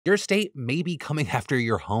your state may be coming after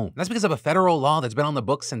your home. That's because of a federal law that's been on the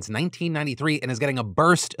books since 1993 and is getting a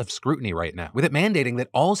burst of scrutiny right now, with it mandating that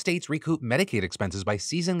all states recoup Medicaid expenses by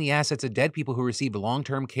seizing the assets of dead people who received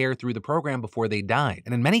long-term care through the program before they died.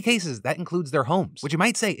 And in many cases, that includes their homes, which you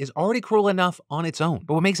might say is already cruel enough on its own.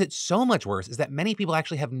 But what makes it so much worse is that many people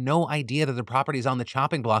actually have no idea that their property is on the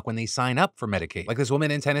chopping block when they sign up for Medicaid. Like this woman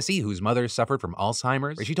in Tennessee whose mother suffered from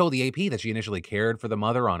Alzheimer's, where she told the AP that she initially cared for the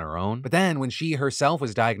mother on her own. But then when she herself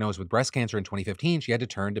was diagnosed with breast cancer in 2015, she had to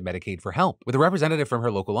turn to Medicaid for help, with a representative from her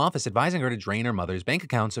local office advising her to drain her mother's bank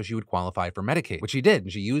account so she would qualify for Medicaid, which she did,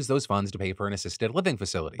 and she used those funds to pay for an assisted living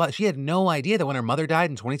facility. But she had no idea that when her mother died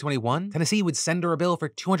in 2021, Tennessee would send her a bill for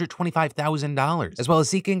 $225,000, as well as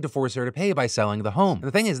seeking to force her to pay by selling the home. And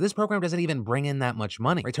the thing is, this program doesn't even bring in that much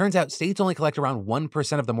money. It turns out states only collect around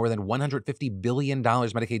 1% of the more than $150 billion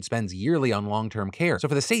Medicaid spends yearly on long-term care. So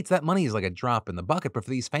for the states, that money is like a drop in the bucket, but for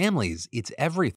these families, it's everything.